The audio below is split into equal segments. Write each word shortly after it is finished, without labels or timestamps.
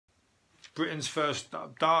Britain's first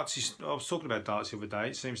darts is, I was talking about darts the other day.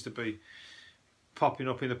 It seems to be popping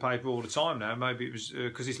up in the paper all the time now. Maybe it was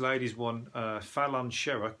because this lady's won Fallon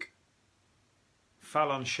Sherrock.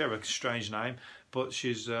 Fallon Sherrock, strange name, but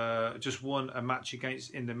she's just won a match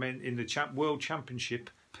against in the World Championship,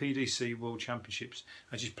 PDC World Championships,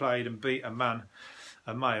 and she's played and beat a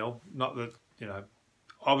male. Not that, you know,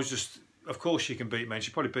 I was just, of course she can beat men.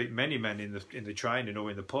 She probably beat many men in the training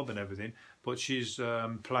or in the pub and everything. But she's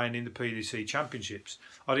playing in the PDC Championships.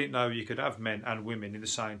 I didn't know you could have men and women in the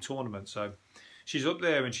same tournament. So she's up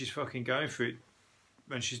there and she's fucking going for it.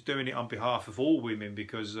 And she's doing it on behalf of all women,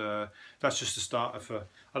 because that's just the start of her.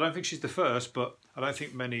 I don't think she's the first, but I don't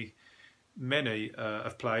think many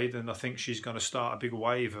have played. And I think she's going to start a big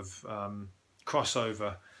wave of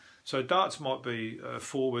crossover. So darts might be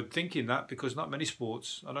forward thinking that, because not many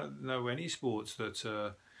sports, I don't know any sports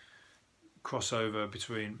that crossover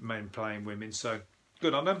between men playing women. So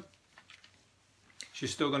good on them.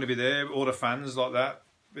 She's still going to be there, all the fans like that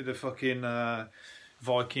with the fucking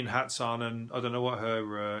Viking hats on, and I don't know what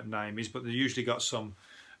her name is, but they usually got some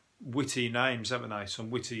witty names, haven't they? Some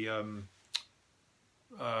witty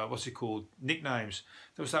what's it called, nicknames.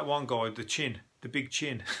 There was that one guy, the big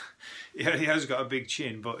chin. Yeah, he has got a big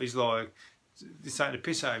chin, but he's like, he's taking the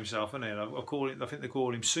piss out of himself, isn't he? And I think they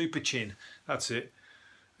call him Super Chin. That's it.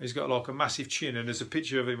 He's got like a massive chin, and there's a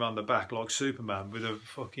picture of him on the back like Superman with a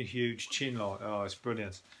fucking huge chin. Like, oh, it's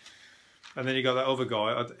brilliant. And then you got that other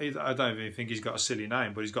guy. I don't even think he's got a silly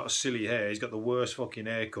name, but he's got a silly hair. He's got the worst fucking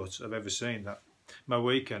haircut I've ever seen. That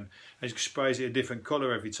Mohican. And he sprays it a different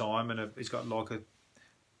colour every time, and he's got like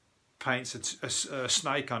paints a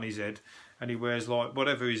snake on his head, and he wears like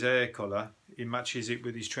whatever his hair colour, he matches it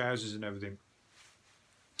with his trousers and everything.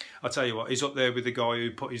 I'll tell you what, he's up there with the guy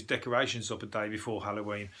who put his decorations up a day before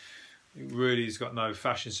Halloween. He really has got no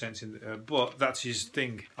fashion sense, but that's his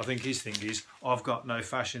thing. I think his thing is, I've got no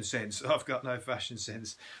fashion sense. I've got no fashion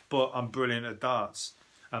sense, but I'm brilliant at darts,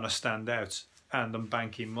 and I stand out, and I'm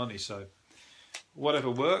banking money. So whatever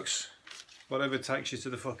works, whatever takes you to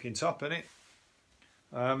the fucking top, innit?